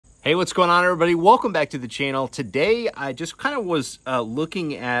Hey, what's going on, everybody? Welcome back to the channel. Today, I just kind of was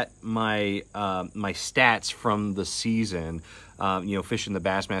looking at my my stats from the season. Fishing the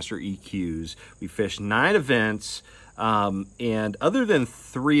Bassmaster EQs. We fished 9 events, and other than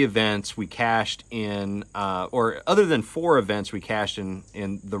 3 events, we cashed in, or other than 4 events, we cashed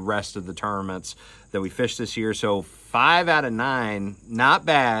in the rest of the tournaments that we fished this year. So 5 out of 9, not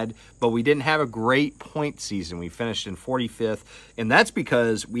bad, but we didn't have a great point season. We finished in 45th, and that's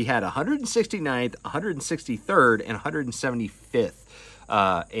because we had 169th, 163rd, and 175th.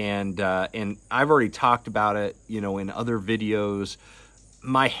 And I've already talked about it, in other videos.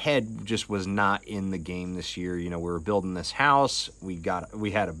 My head just was not in the game this year. We were building this house. We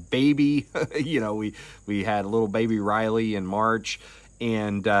had a baby. we had a little baby Riley in March.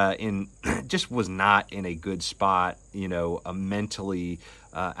 And just was not in a good spot, mentally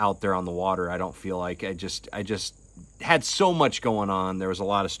out there on the water. I don't feel like I just had so much going on. There was a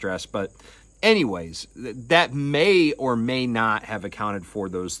lot of stress, but anyways, that may or may not have accounted for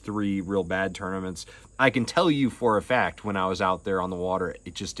those 3 real bad tournaments. I can tell you for a fact when I was out there on the water,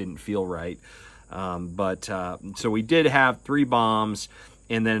 it just didn't feel right. So we did have 3 bombs,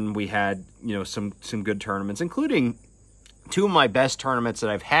 and then we had, some good tournaments, including 2 of my best tournaments that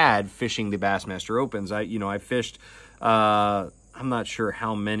I've had fishing the Bassmaster Opens. I fished, I'm not sure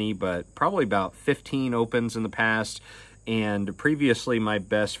how many, but probably about 15 Opens in the past. And previously, my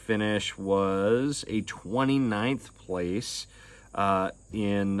best finish was a 29th place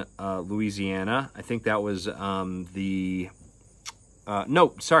in Louisiana. I think that was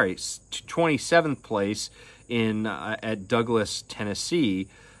 27th place in at Douglas, Tennessee.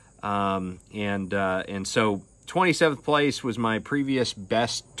 And so 27th place was my previous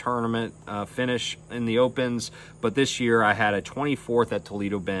best tournament finish in the Opens, but this year I had a 24th at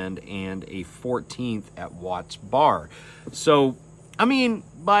Toledo Bend and a 14th at Watts Bar. So, I mean,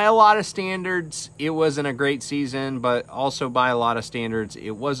 by a lot of standards, it wasn't a great season, but also by a lot of standards,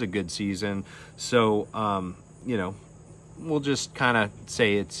 it was a good season. So, we'll just kind of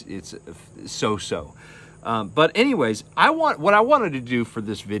say it's so-so. But anyways, what I wanted to do for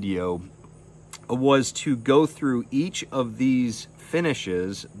this video was to go through each of these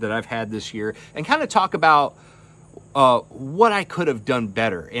finishes that I've had this year and kind of talk about what I could have done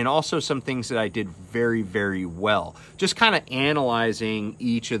better, and also some things that I did very, very well. Just kind of analyzing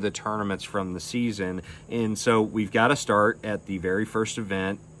each of the tournaments from the season. And so we've got to start at the very first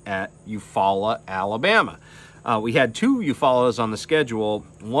event at Eufaula, Alabama. We had 2 Eufaula's on the schedule.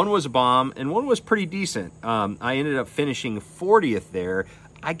 One was a bomb and one was pretty decent. I ended up finishing 40th there.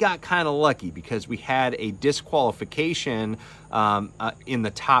 I got kind of lucky because we had a disqualification in the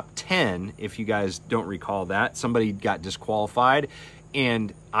top 10. If you guys don't recall that, somebody got disqualified,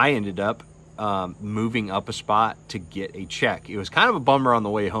 and I ended up moving up a spot to get a check. It was kind of a bummer on the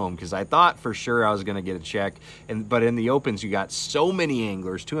way home because I thought for sure I was going to get a check, but in the Opens you got so many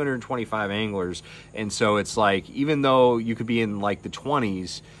anglers, 225 anglers, and so it's like, even though you could be in like the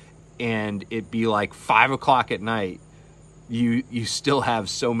 20s and it be like 5 o'clock at night, you still have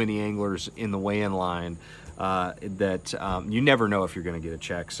so many anglers in the weigh-in line that you never know if you're going to get a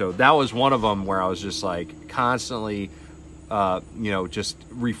check. So that was one of them where I was just like constantly, just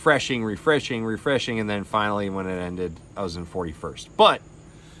refreshing. And then finally when it ended, I was in 41st, but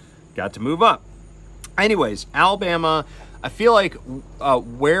got to move up. Anyways, Alabama, I feel like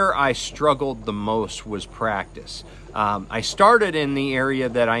where I struggled the most was practice. I started in the area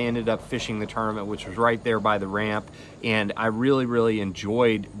that I ended up fishing the tournament, which was right there by the ramp, and I really, really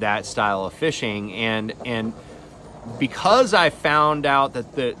enjoyed that style of fishing. And because I found out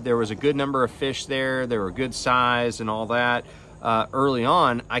that there was a good number of fish there, they were good size and all that, early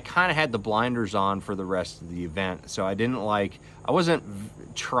on, I kind of had the blinders on for the rest of the event. So I wasn't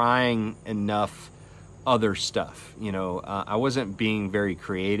trying enough other stuff. I wasn't being very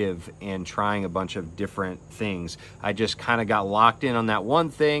creative and trying a bunch of different things. I just kind of got locked in on that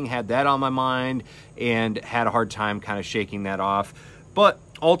one thing, had that on my mind, and had a hard time kind of shaking that off. But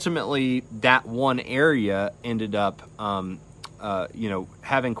ultimately, that one area ended up,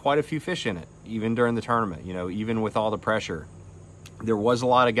 having quite a few fish in it, even during the tournament, even with all the pressure. There was a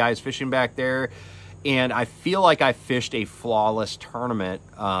lot of guys fishing back there, and I feel like I fished a flawless tournament,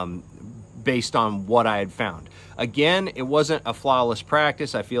 based on what I had found. Again, it wasn't a flawless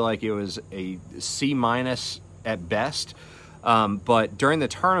practice. I feel like it was a C- at best. But during the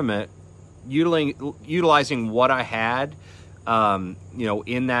tournament, utilizing what I had,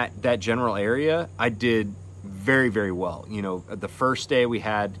 in that general area, I did very, very well. The first day we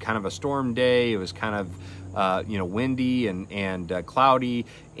had kind of a storm day. It was kind of you know, windy and cloudy,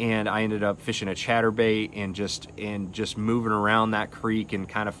 and I ended up fishing a chatterbait and just moving around that creek and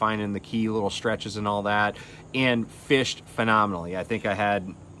kind of finding the key little stretches and all that, and fished phenomenally. I think I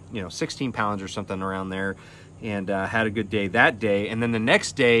had, you know, 16 pounds or something around there, and had a good day that day. And then the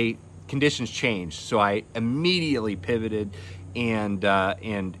next day, conditions changed, so I immediately pivoted and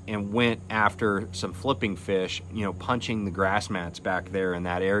went after some flipping fish, you know, punching the grass mats back there in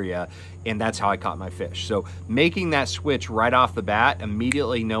that area, and that's how I caught my fish. So making that switch right off the bat,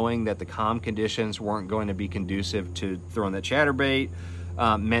 immediately knowing that the calm conditions weren't going to be conducive to throwing that chatterbait,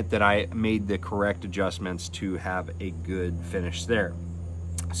 meant that I made the correct adjustments to have a good finish there.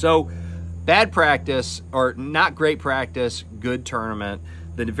 So bad practice, or not great practice, good tournament.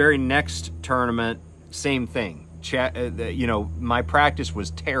 The very next tournament, same thing. You know, my practice was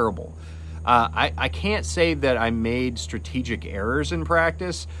terrible. I can't say that I made strategic errors in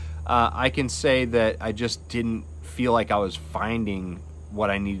practice. I can say that I just didn't feel like I was finding what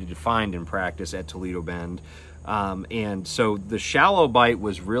I needed to find in practice at Toledo Bend. And so the shallow bite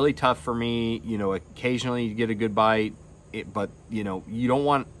was really tough for me. You know, occasionally you get a good bite, but you know, you don't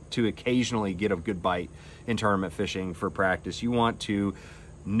want to occasionally get a good bite in tournament fishing for practice. You want to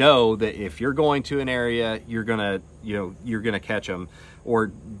know that if you're going to an area, you're gonna catch them, or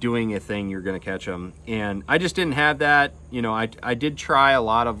doing a thing, you're gonna catch them. And I just didn't have that. You know, I did try a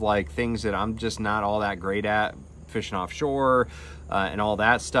lot of like things that I'm just not all that great at, fishing offshore and all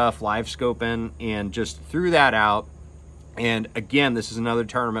that stuff, live scoping, and just threw that out. And again, this is another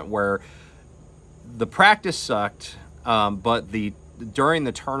tournament where the practice sucked, but during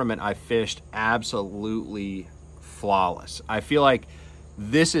the tournament I fished absolutely flawless. I feel like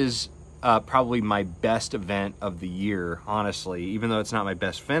this is probably my best event of the year, honestly, even though it's not my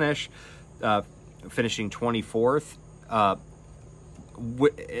best finish, finishing 24th.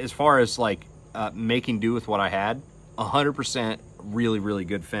 As far as like making do with what I had, 100% really, really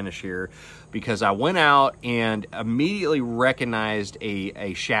good finish here, because I went out and immediately recognized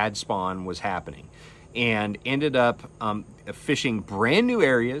a shad spawn was happening, and ended up fishing brand new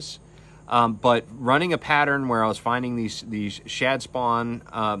areas, but running a pattern where I was finding these shad spawn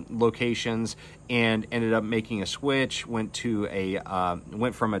locations, and ended up making a switch. Went from a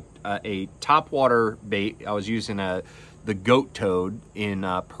topwater bait. I was using the goat toad in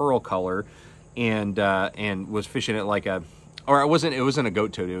pearl color, and was fishing it like a, or it wasn't a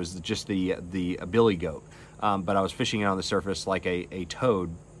goat toad. It was just the billy goat, but I was fishing it on the surface like a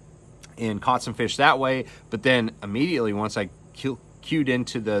toad, and caught some fish that way. But then immediately, once I cued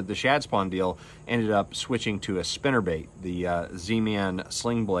into the shad spawn deal, ended up switching to a spinnerbait, the Z-Man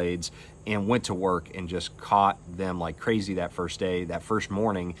sling blades, and went to work and just caught them like crazy that first day, that first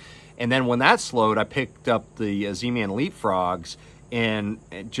morning. And then when that slowed, I picked up the Z-Man leapfrogs and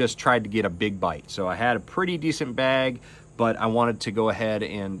just tried to get a big bite. So I had a pretty decent bag, but I wanted to go ahead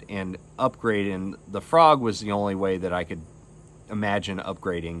and upgrade, and the frog was the only way that I could imagine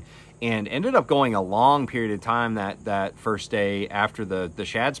upgrading. And ended up going a long period of time that first day after the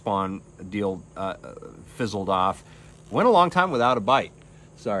shad spawn deal fizzled off. Went a long time without a bite.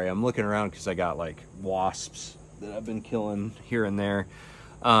 Sorry, I'm looking around because I got like wasps that I've been killing here and there.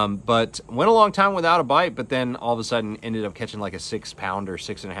 But went a long time without a bite, but then all of a sudden ended up catching like a 6-pounder,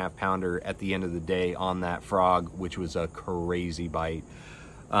 6.5-pounder at the end of the day on that frog, which was a crazy bite.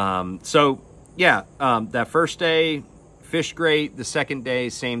 So yeah, that first day, fished great. The second day,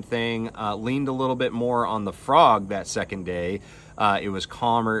 same thing. Leaned a little bit more on the frog that second day. It was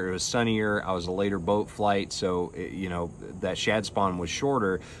calmer, it was sunnier. I was a later boat flight, so you know, that shad spawn was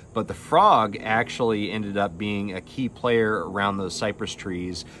shorter. But the frog actually ended up being a key player around those cypress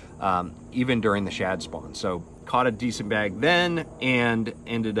trees, even during the shad spawn. So caught a decent bag then, and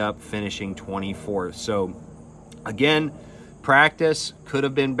ended up finishing 24th. So again, practice could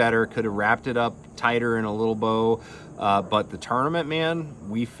have been better, could have wrapped it up tighter in a little bow. But the tournament, man,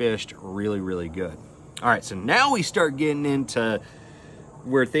 we fished really, really good. All right, so now we start getting into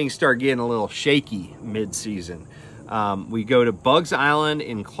where things start getting a little shaky mid-season. We go to Bugs Island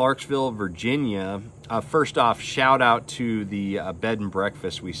in Clarksville, Virginia. First off, shout out to the bed and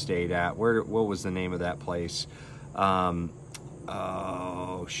breakfast we stayed at. What was the name of that place?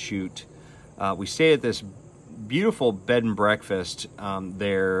 Oh, shoot. We stayed at this beautiful bed and breakfast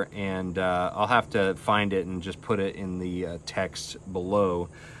there, and I'll have to find it and just put it in the text below,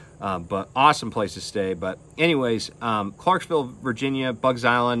 but awesome place to stay. But anyways, Clarksville, Virginia, Bugs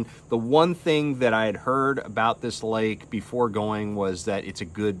Island. The one thing that I had heard about this lake before going was that it's a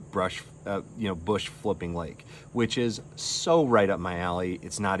good bush flipping lake, which is so right up my alley.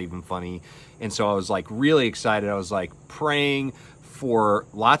 It's not even funny. And so I was like really excited. I was like praying for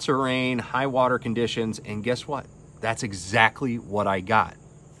lots of rain, high water conditions, and guess what? That's exactly what I got.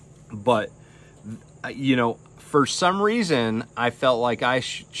 But, you know, for some reason, I felt like I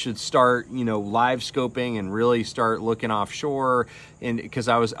should start, you know, live scoping and really start looking offshore. And because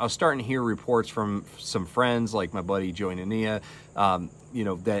I was starting to hear reports from some friends, like my buddy Joey Nania, you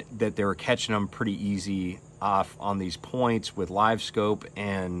know, that they were catching them pretty easy off on these points with live scope.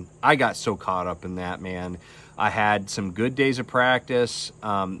 And I got so caught up in that, man. I had some good days of practice,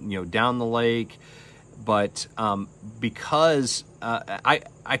 you know, down the lake, but because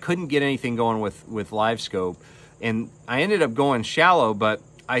I couldn't get anything going with live scope, and I ended up going shallow. But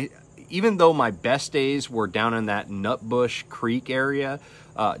even though my best days were down in that Nutbush Creek area,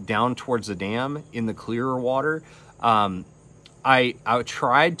 down towards the dam in the clearer water, I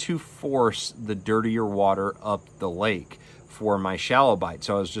tried to force the dirtier water up the lake for my shallow bite.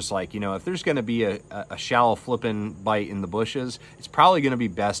 So I was just like, you know, if there's going to be a shallow flipping bite in the bushes, it's probably going to be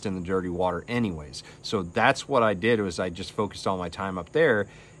best in the dirty water anyways. So that's what I did, was I just focused all my time up there.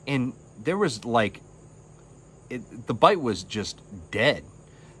 And there was like, the bite was just dead.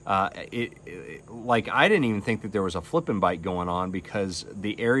 Like I didn't even think that there was a flipping bite going on, because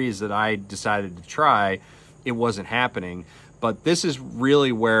the areas that I decided to try, it wasn't happening. But this is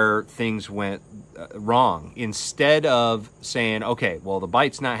really where things went wrong. Instead of saying, okay, well, the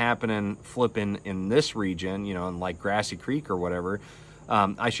bite's not happening flipping in this region, you know, in like Grassy Creek or whatever,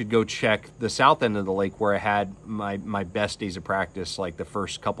 I should go check the south end of the lake where I had my best days of practice, like the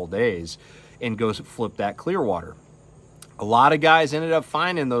first couple days, and go flip that clear water. A lot of guys ended up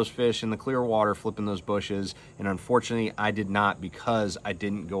finding those fish in the clear water, flipping those bushes, and unfortunately I did not, because I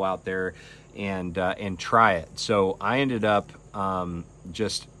didn't go out there and try it. So I ended up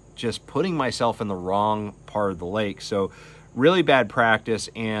just putting myself in the wrong part of the lake. So really bad practice,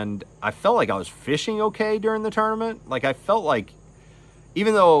 and I felt like I was fishing okay during the tournament. Like I felt like,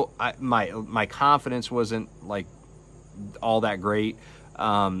 even though my confidence wasn't like all that great,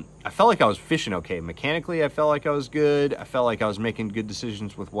 I felt like I was fishing okay. Mechanically, I felt like I was good. I felt like I was making good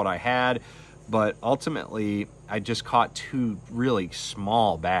decisions with what I had. But ultimately, I just caught two really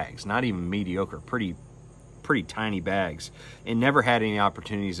small bags, not even mediocre, pretty tiny bags, and never had any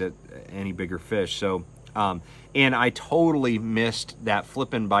opportunities at any bigger fish. So, and I totally missed that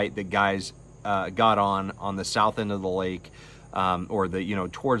flipping bite that guys got on the south end of the lake, or the, you know,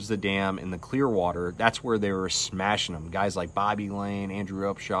 towards the dam in the clear water. That's where they were smashing them. Guys like Bobby Lane,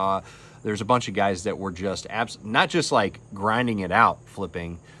 Andrew Upshaw. There's a bunch of guys that were just not just like grinding it out,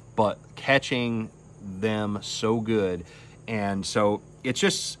 flipping, but catching them so good. And so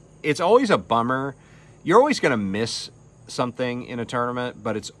it's always a bummer. You're always going to miss something in a tournament,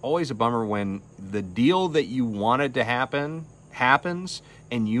 but it's always a bummer when the deal that you wanted to happen happens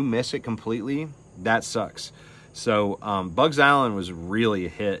and you miss it completely. That sucks. So Bugs Island was really a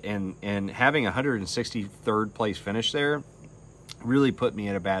hit, and having a 163rd place finish there really put me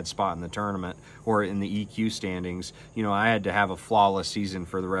in a bad spot in the tournament, or in the EQ standings. You know, I had to have a flawless season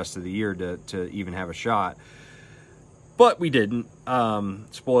for the rest of the year to even have a shot, but we didn't.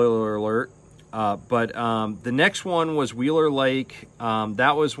 Spoiler alert. But the next one was Wheeler Lake.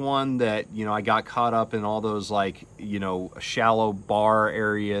 That was one that, you know, I got caught up in all those, like, you know, shallow bar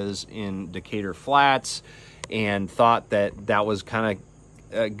areas in Decatur Flats, and thought that was kind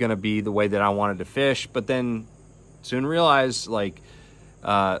of going to be the way that I wanted to fish. But then soon realized, like,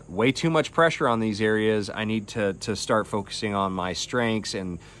 way too much pressure on these areas. I need to start focusing on my strengths,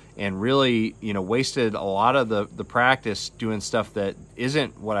 and really, you know, wasted a lot of the practice doing stuff that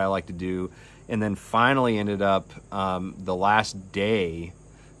isn't what I like to do. And then finally ended up the last day,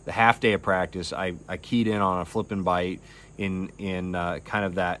 the half day of practice, I keyed in on a flipping bite in kind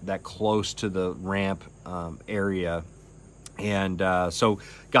of that close to the ramp area. And so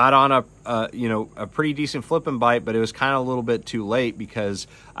got on a pretty decent flipping bite, but it was kind of a little bit too late, because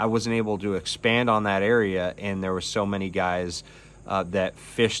I wasn't able to expand on that area, and there were so many guys that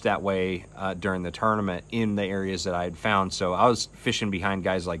fished that way during the tournament in the areas that I had found. So I was fishing behind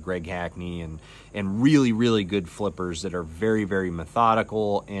guys like Greg Hackney and really, really good flippers that are very, very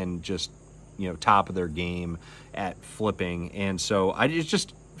methodical and just, you know, top of their game at flipping. And so I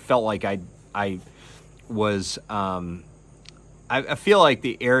just felt like I was, I feel like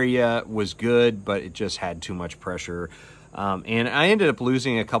the area was good, but it just had too much pressure. And I ended up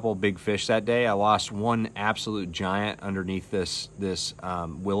losing a couple big fish that day. I lost one absolute giant underneath this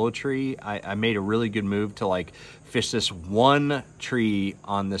willow tree. I made a really good move to like fish this one tree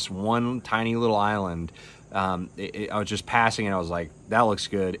on this one tiny little island I was just passing and I was like, that looks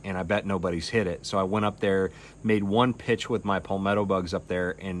good, and I bet nobody's hit it. So I went up there, made one pitch with my palmetto bugs up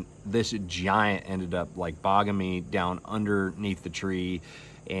there, and this giant ended up like bogging me down underneath the tree,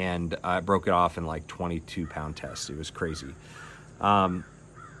 and I broke it off in like 22-pound tests. It was crazy.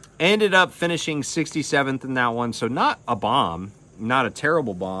 Ended up finishing 67th in that one, so not a bomb, not a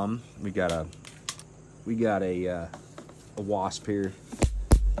terrible bomb. We got a wasp here.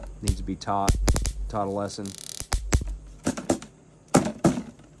 Needs to be taught a lesson.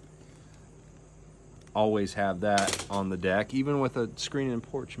 Always have that on the deck, even with a screen and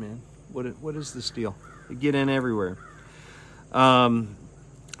porch, man. What is this deal? They get in everywhere.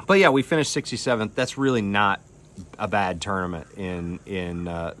 But yeah, we finished 67th. That's really not a bad tournament in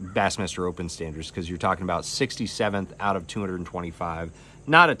Bassmaster Open standards, because you're talking about 67th out of 225.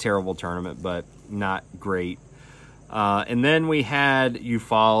 Not a terrible tournament, but not great. And then we had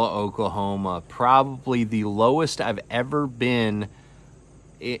Eufaula, Oklahoma, probably the lowest I've ever been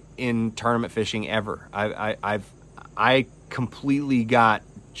in tournament fishing ever. I completely got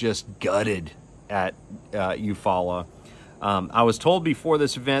just gutted at Eufaula. I was told before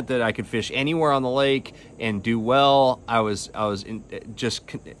this event that I could fish anywhere on the lake and do well. I was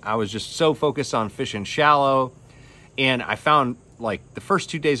just so focused on fishing shallow, and I found, like, the first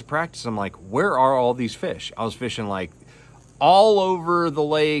 2 days of practice, I'm like, where are all these fish? I was fishing like all over the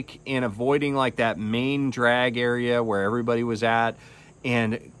lake and avoiding like that main drag area where everybody was at,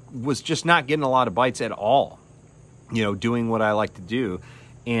 and was just not getting a lot of bites at all, you know, doing what I like to do,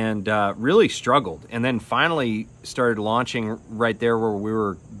 and really struggled. And then finally started launching right there where we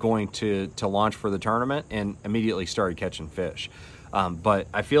were going to launch for the tournament, and immediately started catching fish. But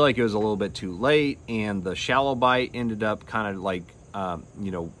I feel like it was a little bit too late, and the shallow bite ended up kind of like,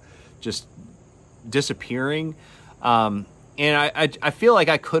 you know, just disappearing. And I feel like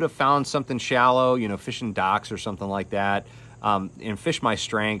I could have found something shallow, you know, fishing docks or something like that, and fish my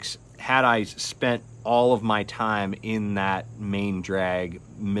strengths had I spent all of my time in that main drag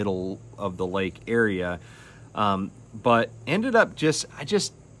middle of the lake area. But ended up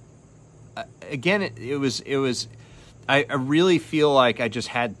again, I really feel like I just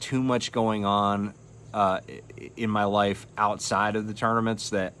had too much going on in my life outside of the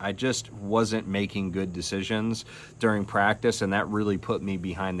tournaments, that I just wasn't making good decisions during practice, and that really put me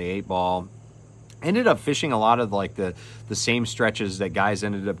behind the 8-ball. Ended up fishing a lot of like the same stretches that guys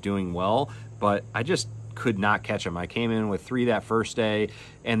ended up doing well, but I just could not catch them. I came in with 3 that first day,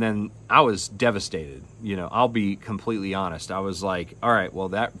 and then I was devastated. You know, I'll be completely honest. I was like, all right, well,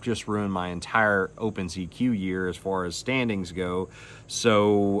 that just ruined my entire Opens EQ year as far as standings go.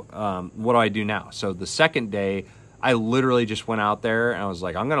 So what do I do now? So the second day, I literally just went out there and I was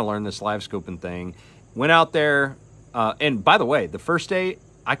like, I'm going to learn this live scoping thing. Went out there, and by the way, the first day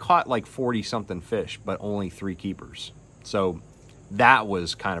I caught like 40 something fish, but only 3 keepers. So that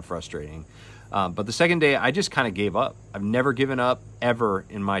was kind of frustrating. But the second day, I just kind of gave up. I've never given up ever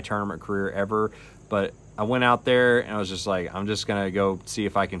in my tournament career, ever. But I went out there and I was just like, I'm just going to go see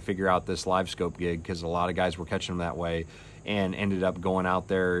if I can figure out this live scope gig, because a lot of guys were catching them that way, and ended up going out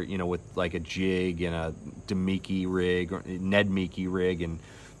there, you know, with like a jig and a Demiki rig or Ned Meeky rig, and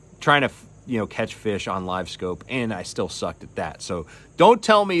trying to, you know, catch fish on live scope, and I still sucked at that. So don't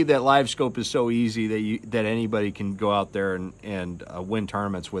tell me that live scope is so easy that anybody can go out there and win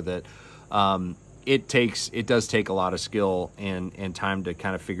tournaments with it. It does take a lot of skill and time to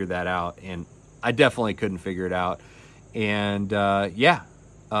kind of figure that out, and I definitely couldn't figure it out. And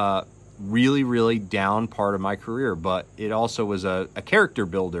really, really down part of my career, but it also was a character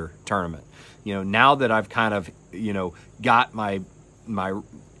builder tournament. You know, now that I've kind of, you know, got my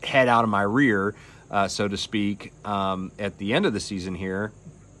head out of my rear, so to speak, at the end of the season here,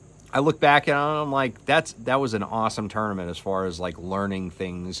 I look back at it and I'm like, that was an awesome tournament as far as like learning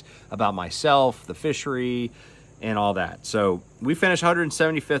things about myself, the fishery, and all that. So we finished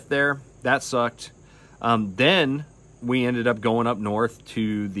 175th there. That sucked. Then we ended up going up north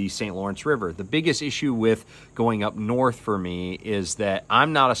to the St. Lawrence River. The biggest issue with going up north for me is that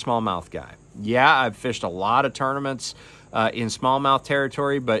I'm not a smallmouth guy. Yeah, I've fished a lot of tournaments in smallmouth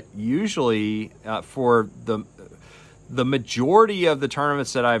territory, but usually for the majority of the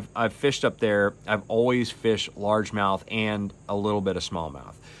tournaments that I've fished up there, I've always fished largemouth and a little bit of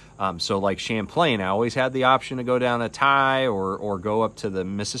smallmouth. So like Champlain, I always had the option to go down to Thai or go up to the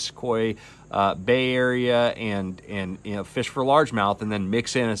Missisquoi Bay area and you know, fish for largemouth and then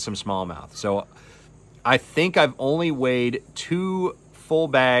mix in some smallmouth. So I think I've only weighed 2 full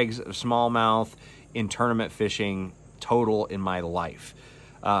bags of smallmouth in tournament fishing total in my life.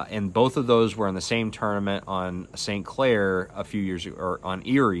 And both of those were in the same tournament on St. Clair a few years ago, or on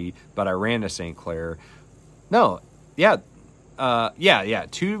Erie, but I ran to St. Clair. No, yeah, yeah.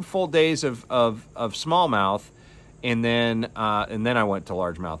 2 full days of smallmouth, and then I went to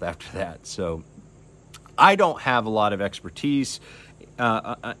largemouth after that. So I don't have a lot of expertise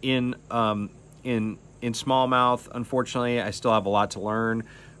in smallmouth. Unfortunately, I still have a lot to learn.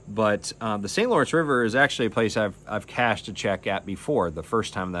 But the St. Lawrence River is actually a place I've cashed a check at before, the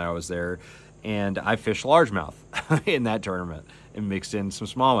first time that I was there, and I fished largemouth in that tournament and mixed in some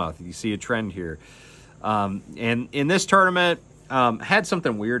smallmouth. You see a trend here. And in this tournament, had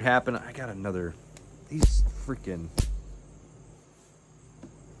something weird happen. I got another, these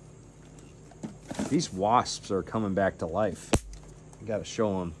wasps are coming back to life. I got to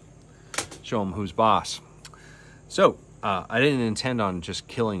show them who's boss. So, I didn't intend on just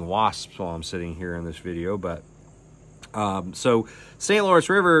killing wasps while I'm sitting here in this video, but so St. Lawrence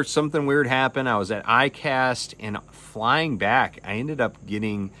River, something weird happened. I was at ICAST, and flying back, I ended up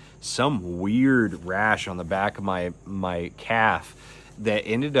getting some weird rash on the back of my calf that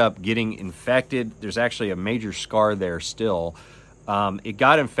ended up getting infected. There's actually a major scar there still. It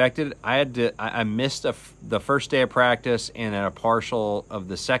got infected. I missed the first day of practice and a partial of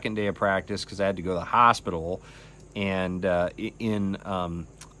the second day of practice because I had to go to the hospital. And in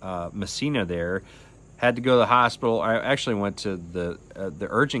Messina there, had to go to the hospital. I actually went to the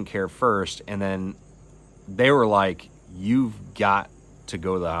urgent care first, and then they were like, "You've got to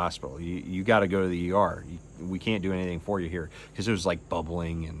go to the hospital. You got to go to the ER. We can't do anything for you here," because it was like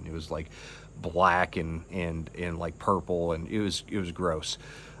bubbling and it was like black and like purple, and it was gross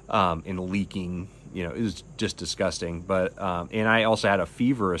and leaking. You know, it was just disgusting. But and I also had a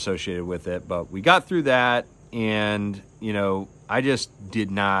fever associated with it. But we got through that. And, you know, I just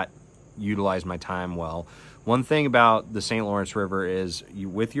did not utilize my time well. One thing about the St. Lawrence River is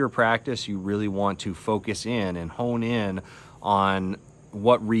with your practice, you really want to focus in and hone in on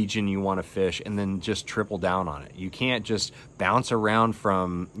what region you want to fish and then just triple down on it. You can't just bounce around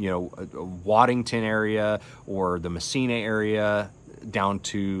from, you know, Waddington area or the Messina area down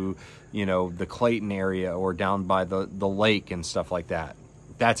to, you know, the Clayton area or down by the lake and stuff like that.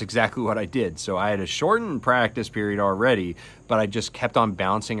 That's exactly what I did. So I had a shortened practice period already, but I just kept on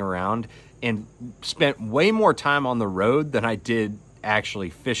bouncing around and spent way more time on the road than I did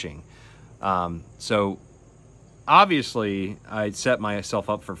actually fishing. So obviously I set myself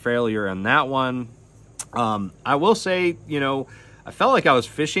up for failure on that one. I will say, you know, I felt like I was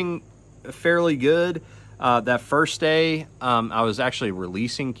fishing fairly good. That first day, I was actually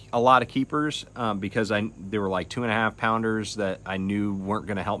releasing a lot of keepers because there were like 2.5 pounders that I knew weren't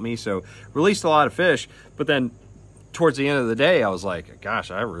going to help me. So released a lot of fish, but then towards the end of the day, I was like,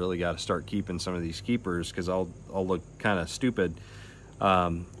 gosh, I really got to start keeping some of these keepers because I'll look kind of stupid.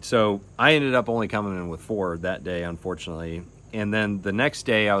 So I ended up only coming in with 4 that day, unfortunately. And then the next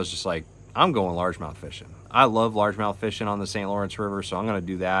day, I was just like, I'm going largemouth fishing. I love largemouth fishing on the St. Lawrence River, so I'm going to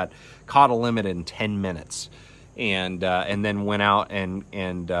do that. Caught a limit in 10 minutes, and then went out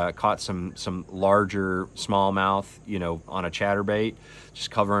and caught some larger smallmouth, you know, on a chatterbait,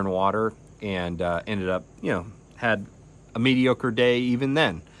 just covering water, and ended up, you know, had a mediocre day even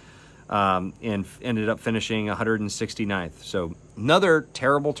then, and ended up finishing 169th. So another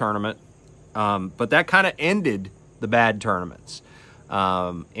terrible tournament, but that kind of ended the bad tournaments,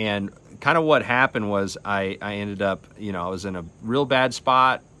 and kind of what happened was I ended up, you know, I was in a real bad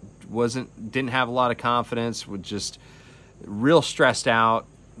spot, didn't have a lot of confidence, was just real stressed out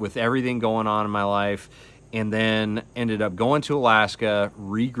with everything going on in my life, and then ended up going to Alaska,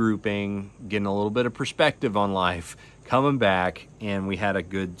 regrouping, getting a little bit of perspective on life, coming back, and we had a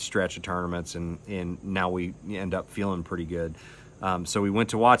good stretch of tournaments, and now we end up feeling pretty good. So we went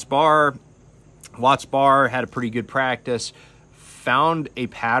to Watts Bar, had a pretty good practice, found a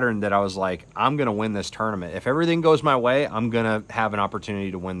pattern that I was like, I'm going to win this tournament. If everything goes my way, I'm going to have an opportunity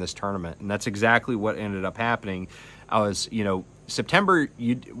to win this tournament. And that's exactly what ended up happening. I was, you know, September,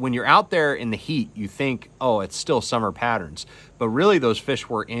 when you're out there in the heat, you think, oh, it's still summer patterns. But really those fish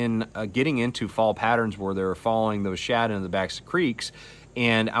were getting into fall patterns where they were following those shad in the backs of creeks.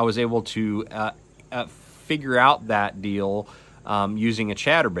 And I was able to figure out that deal using a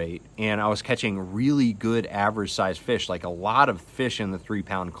chatterbait, and I was catching really good average size fish, like a lot of fish in the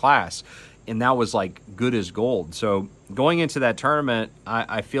 3-pound class, and that was like good as gold. So going into that tournament,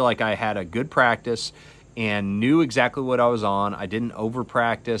 I feel like I had a good practice and knew exactly what I was on. I didn't over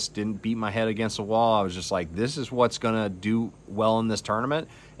practice, didn't beat my head against the wall. I was just like, this is what's gonna do well in this tournament,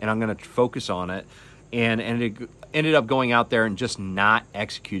 and I'm gonna focus on it. And it ended up going out there and just not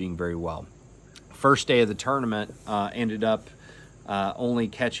executing very well. First day of the tournament, ended up only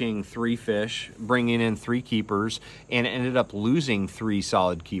catching 3 fish, bringing in 3 keepers, and ended up losing 3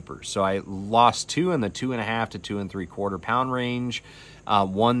 solid keepers. So I lost 2 in the 2.5 to 2 3/4 pound range.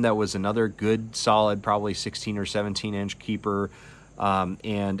 One that was another good solid, probably 16 or 17 inch keeper,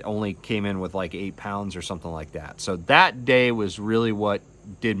 and only came in with like 8 pounds or something like that. So that day was really what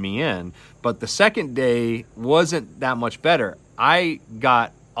did me in. But the second day wasn't that much better. I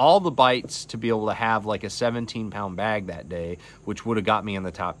got all the bites to be able to have like a 17-pound bag that day, which would have got me in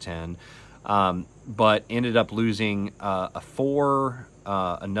the top 10, but ended up losing a 4,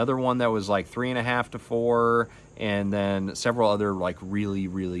 another one that was like 3.5 to 4, and then several other like really,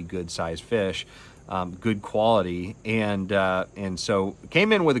 really good sized fish, good quality, and so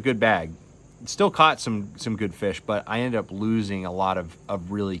came in with a good bag. Still caught some good fish, but I ended up losing a lot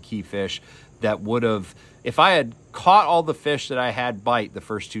of really key fish that would have, if I had caught all the fish that I had bite the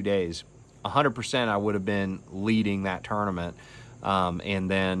first 2 days, 100% I would have been leading that tournament. And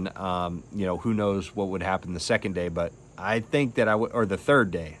then, you know, who knows what would happen the second day, but I think that I would, or the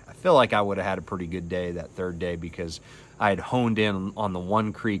third day, I feel like I would have had a pretty good day that third day because I had honed in on the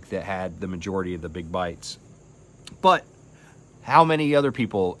one creek that had the majority of the big bites. But how many other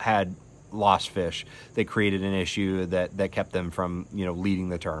people had lost fish that created an issue that kept them from, you know, leading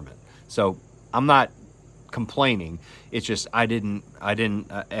the tournament? So I'm not complaining. It's just I didn't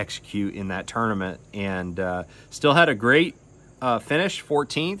execute in that tournament, and still had a great finish,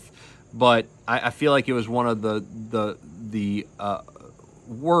 14th. But I feel like it was one of the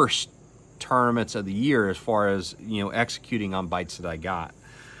worst tournaments of the year as far as, you know, executing on bites that I got.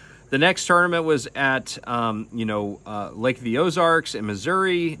 The next tournament was at, Lake of the Ozarks in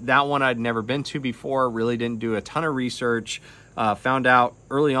Missouri. That one I'd never been to before, really didn't do a ton of research. Found out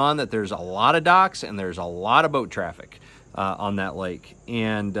early on that there's a lot of docks and there's a lot of boat traffic on that lake.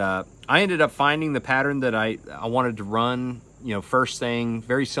 And I ended up finding the pattern that I wanted to run, you know, first thing,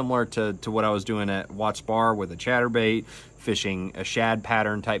 very similar to what I was doing at Watts Bar with a chatterbait, fishing a shad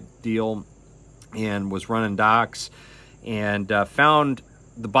pattern type deal, and was running docks, and found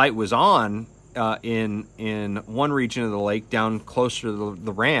the bite was on in one region of the lake down closer to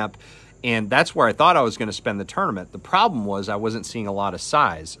the ramp, and that's where I thought I was going to spend the tournament. The problem was I wasn't seeing a lot of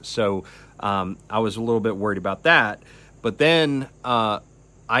size, so I was a little bit worried about that. But then I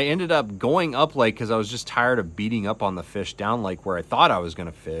ended up going up lake because I was just tired of beating up on the fish down lake where I thought I was going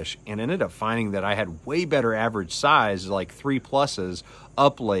to fish, and ended up finding that I had way better average size, like 3+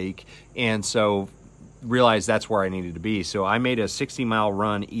 up lake, and so realized that's where I needed to be. So I made a 60-mile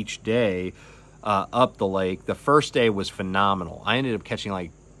run each day up the lake. The first day was phenomenal. I ended up catching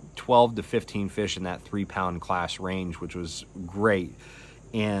like 12 to 15 fish in that 3-pound class range, which was great.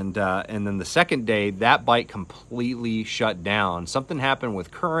 And then the second day, that bite completely shut down. Something happened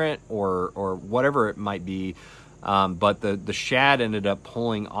with current or whatever it might be, but the shad ended up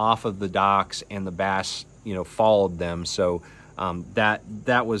pulling off of the docks, and the bass, you know, followed them. So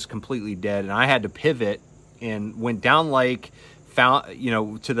that was completely dead, and I had to pivot and went down lake, found, you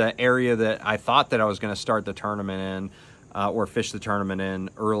know, to the area that I thought that I was going to start the tournament in, or fish the tournament in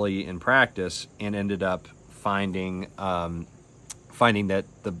early in practice, and ended up finding that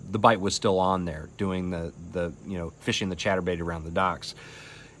the bite was still on there, doing the you know, fishing the chatterbait around the docks.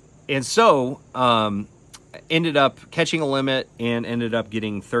 And so ended up catching a limit and ended up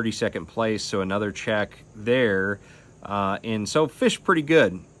getting 32nd place, so another check there. And so fished pretty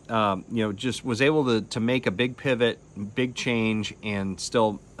good, you know, just was able to make a big pivot, big change, and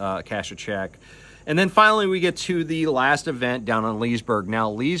still cash a check. And then finally we get to the last event down on Leesburg. Now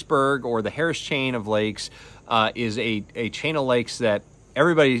Leesburg, or the Harris chain of lakes, is a chain of lakes that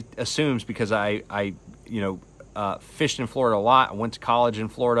everybody assumes, because I fished in Florida a lot. I went to college in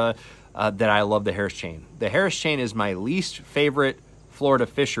Florida, that I love the Harris chain. The Harris chain is my least favorite Florida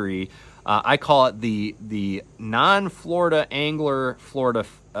fishery. I call it the non-Florida angler Florida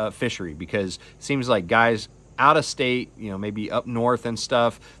fishery, because it seems like guys out of state, you know, maybe up north and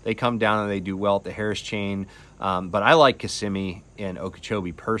stuff, they come down and they do well at the Harris chain. But I like Kissimmee and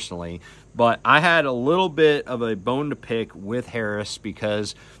Okeechobee personally. But I had a little bit of a bone to pick with Harris,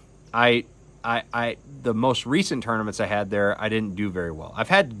 because the most recent tournaments I had there, I didn't do very well. I've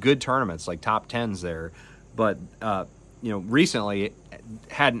had good tournaments, like top 10s there, but recently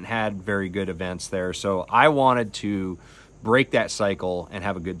hadn't had very good events there. So I wanted to break that cycle and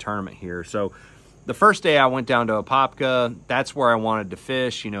have a good tournament here. So the first day I went down to Apopka. That's where I wanted to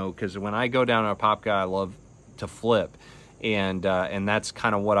fish, you know, because when I go down to Apopka, I love to flip, and that's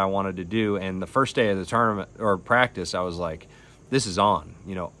kind of what I wanted to do. And the first day of the tournament or practice, I was like, this is on.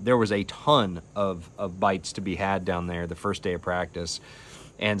 You know, there was a ton of bites to be had down there the first day of practice,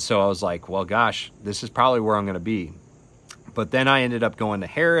 and so I was like, well, gosh, this is probably where I'm going to be. But then I ended up going to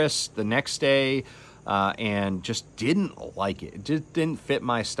Harris the next day, and just didn't like it. It just didn't fit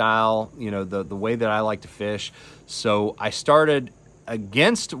my style, you know, the way that I like to fish. So I started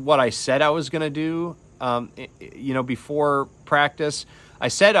against what I said I was going to do, you know, before practice. I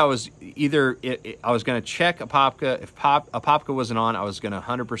said I was either, I was going to check Apopka. If Apopka wasn't on, I was going to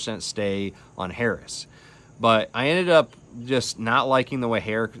 100% stay on Harris. But I ended up just not liking the way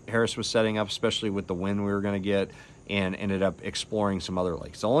Harris was setting up, especially with the wind we were going to get, and ended up exploring some other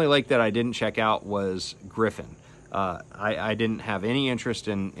lakes. The only lake that I didn't check out was Griffin. I didn't have any interest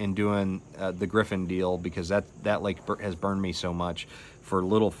in doing the Griffin deal because that lake has burned me so much for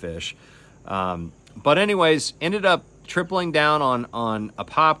little fish. But anyways, ended up tripling down on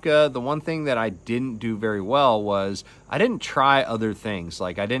Apopka. The one thing that I didn't do very well was I didn't try other things.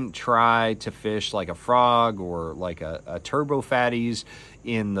 Like I didn't try to fish like a frog or like a turbo fatties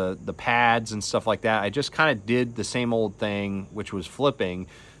in the pads and stuff like that. I just kind of did the same old thing, which was flipping.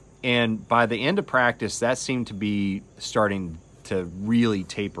 And by the end of practice, that seemed to be starting to really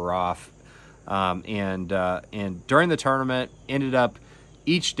taper off. And during the tournament, ended up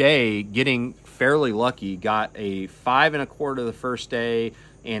each day getting fairly lucky. Got a 5 1/4 the first day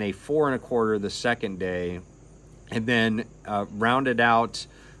and a 4 1/4 the second day, and then rounded out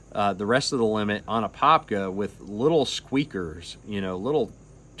the rest of the limit on Apopka with little squeakers, you know, little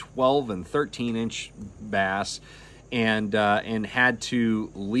 12 and 13 inch bass, and had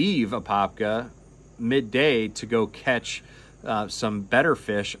to leave Apopka midday to go catch some better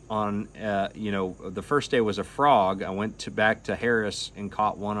fish on, you know, the first day was a frog. I went back to Harris and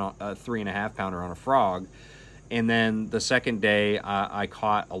caught one, 3.5 pounder on a frog. And then the second day, I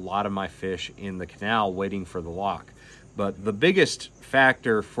caught a lot of my fish in the canal waiting for the lock. But the biggest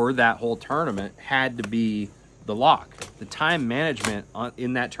factor for that whole tournament had to be the lock. The time management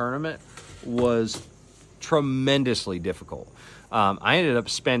in that tournament was tremendously difficult. I ended up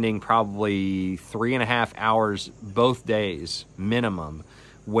spending probably 3.5 hours both days minimum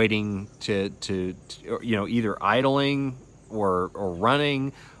waiting to you know, either idling or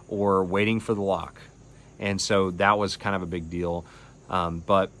running or waiting for the lock. And so that was kind of a big deal.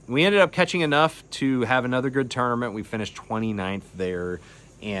 But we ended up catching enough to have another good tournament. We finished 29th there.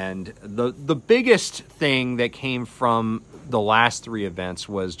 And the biggest thing that came from the last 3 events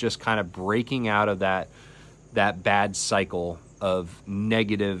was just kind of breaking out of that bad cycle of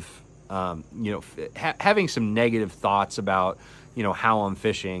negative, you know, having some negative thoughts about, you know, how I'm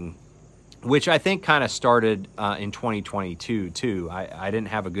fishing, which I think kind of started in 2022 too. I didn't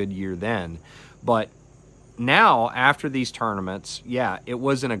have a good year then, but now after these tournaments, yeah, it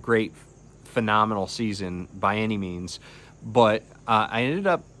wasn't a great, phenomenal season by any means, but I ended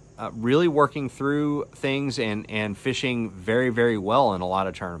up really working through things and fishing very, very well in a lot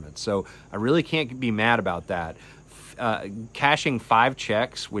of tournaments. So I really can't be mad about that. Cashing 5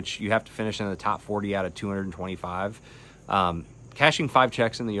 checks, which you have to finish in the top 40 out of 225. Cashing 5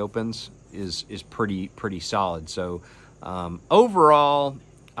 checks in the Opens is pretty solid. So overall,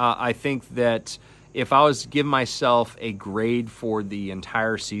 I think that if I was to give myself a grade for the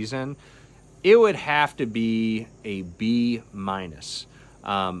entire season, it would have to be a B-.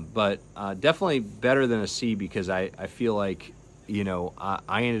 But definitely better than a C, because I feel like, you know,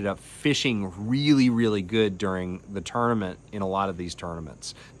 I ended up fishing really, really good during the tournament in a lot of these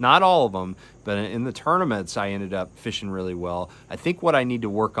tournaments. Not all of them, but in the tournaments, I ended up fishing really well. I think what I need to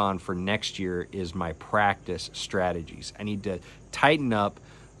work on for next year is my practice strategies. I need to tighten up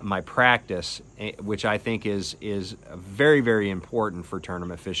my practice, which I think is very, very important for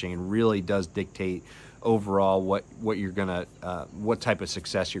tournament fishing and really does dictate overall what you're gonna what type of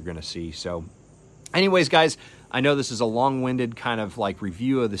success you're gonna see. So anyways, guys, I know this is a long-winded kind of like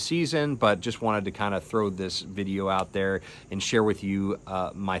review of the season, but just wanted to kind of throw this video out there and share with you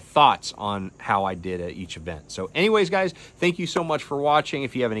my thoughts on how I did at each event. So anyways, guys, thank you so much for watching.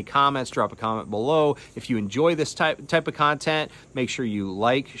 If you have any comments, drop a comment below. If you enjoy this type of content, make sure you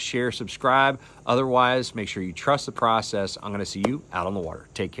like, share, subscribe. Otherwise, make sure you trust the process. I'm going to see you out on the water.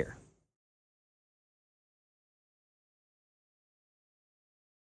 Take care.